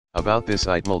About this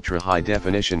item ultra-high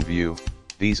definition view,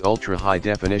 these ultra-high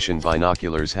definition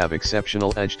binoculars have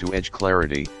exceptional edge-to-edge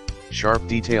clarity, sharp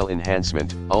detail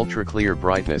enhancement, ultra-clear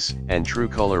brightness, and true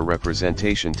color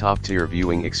representation. Top-tier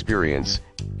viewing experience.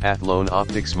 Athlon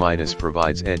Optics Midas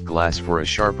provides ED glass for a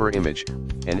sharper image,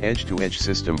 an edge-to-edge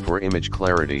system for image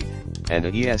clarity, and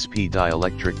a ESP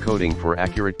dielectric coating for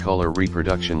accurate color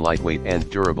reproduction. Lightweight and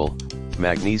durable.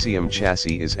 Magnesium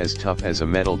chassis is as tough as a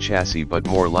metal chassis but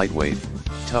more lightweight.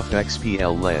 Tough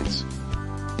XPL lens.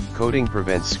 Coating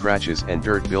prevents scratches and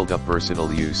dirt buildup.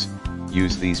 Versatile use.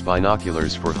 Use these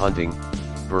binoculars for hunting,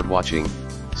 birdwatching,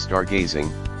 stargazing,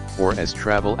 or as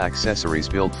travel accessories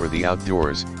built for the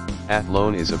outdoors.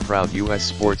 Athlon is a proud U.S.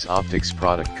 sports optics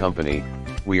product company.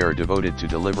 We are devoted to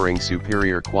delivering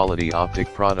superior quality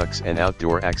optic products and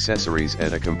outdoor accessories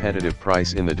at a competitive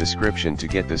price. In the description to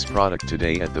get this product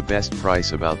today at the best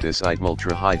price. About this item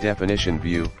ultra high definition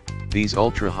view, these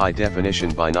ultra high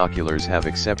definition binoculars have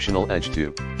exceptional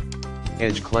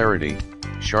edge-to-edge clarity,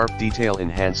 sharp detail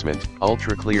enhancement,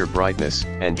 ultra clear brightness,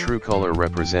 and true color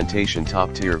representation.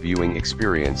 Top tier viewing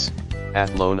experience.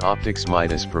 Athlon Optics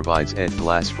Midas provides ED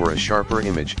glass for a sharper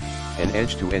image, an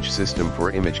edge-to-edge system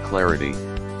for image clarity,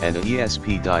 and an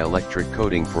ESP dielectric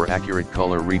coating for accurate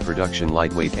color reproduction.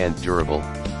 Lightweight and durable.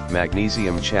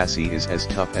 Magnesium chassis is as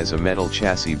tough as a metal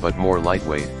chassis but more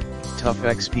lightweight. Tough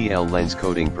XPL lens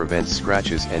coating prevents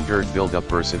scratches and dirt buildup.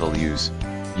 Versatile use.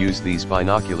 Use these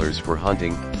binoculars for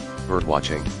hunting,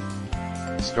 birdwatching,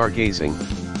 stargazing,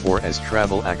 or as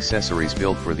travel accessories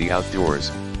built for the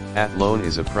outdoors. Athlon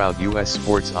is a proud U.S.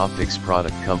 sports optics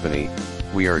product company.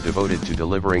 We are devoted to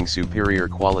delivering superior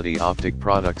quality optic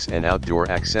products and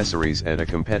outdoor accessories at a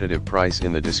competitive price.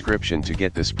 In the description to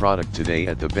get this product today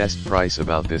at the best price.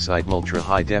 About this item ultra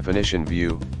high definition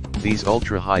view, these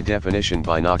ultra high definition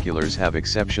binoculars have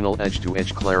exceptional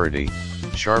edge-to-edge clarity,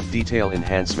 sharp detail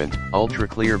enhancement, ultra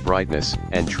clear brightness,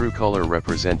 and true color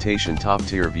representation. Top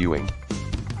tier viewing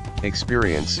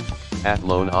experience.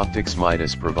 Athlon Optics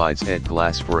Midas provides ED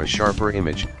glass for a sharper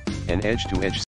image, an edge-to-edge